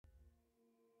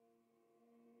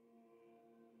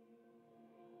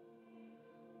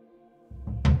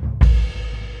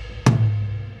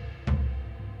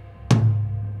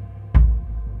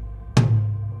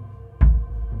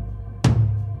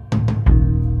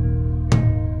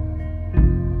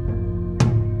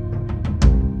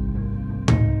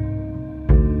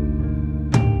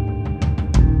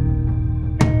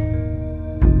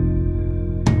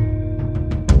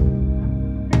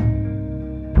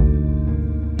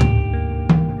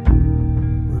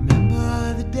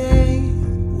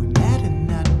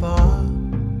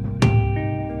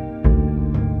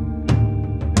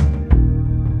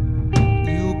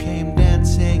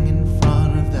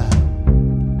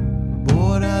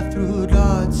I threw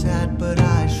darts at, but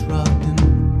I shrugged and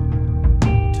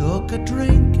took a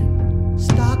drink and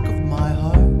stock of my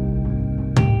heart.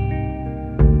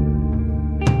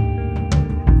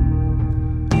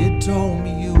 You told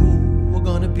me you were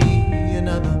gonna be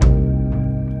another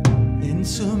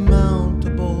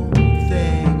insurmountable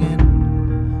thing, and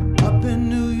up in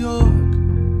New York,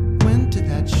 went to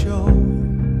that show.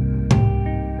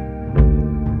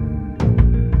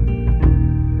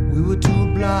 We were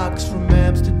 2 blocks from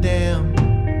Amsterdam.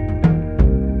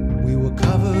 We were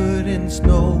covered in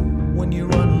snow when you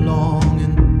run along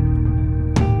and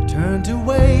turn to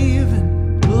wave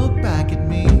and look back at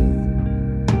me.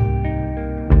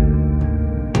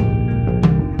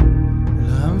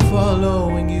 Well, I'm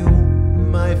following you,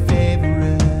 my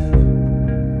favorite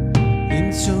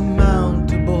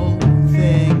insurmountable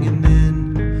thing, and then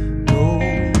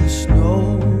those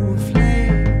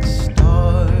snowflakes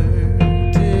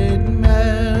started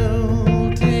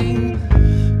melting,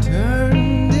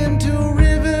 turned into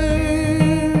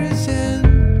rivers and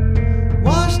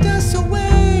washed us away.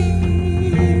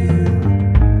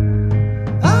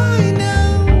 I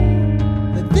know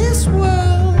that this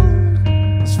world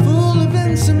is full of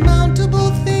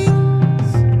insurmountable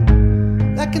things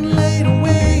that can lay to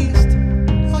waste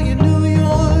all your New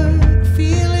York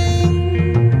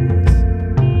feelings.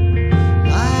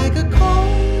 Like a call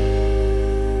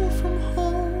from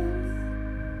home,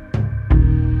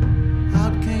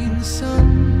 out came the sun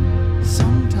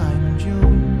sometime in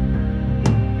June.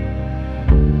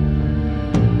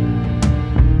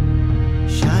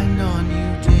 Shined on you,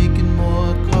 taking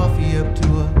more coffee up to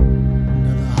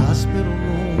another hospital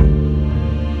room.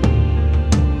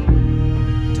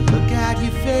 To look at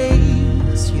your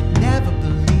face, you'd never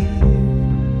believe.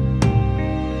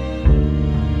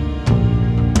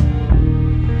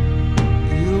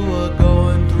 You were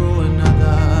going through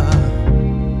another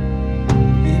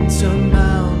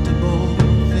insurmountable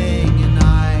thing, and I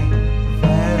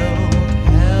felt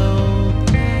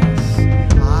helpless.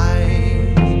 I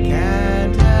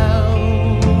can't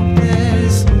help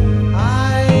this. I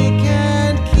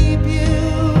can't keep you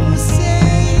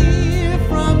safe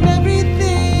from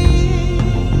everything.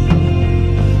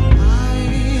 I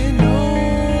know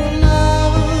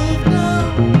love now.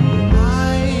 I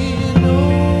know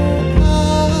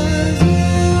 'cause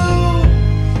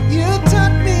you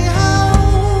taught me how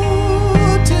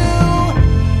to.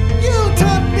 You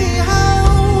taught me how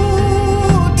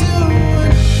to.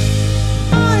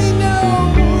 I know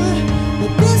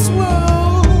that this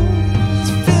world is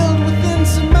filled with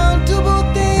insurmountable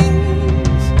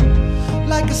things,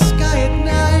 like a sky at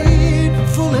night,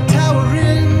 full of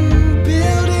towering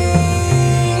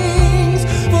buildings,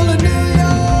 full of New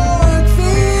York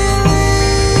feelings.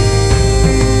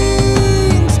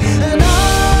 And I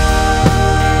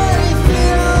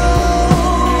feel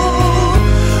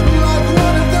like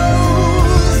one of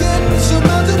those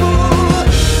insurmountable,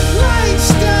 like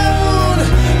stone,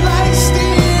 like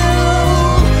steel,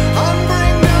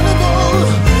 unbreakable,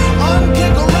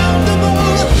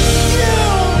 unkick-aroundable. You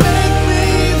make me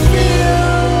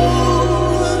feel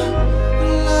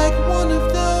like one of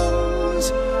those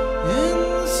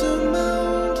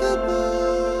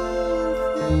insurmountable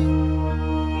things.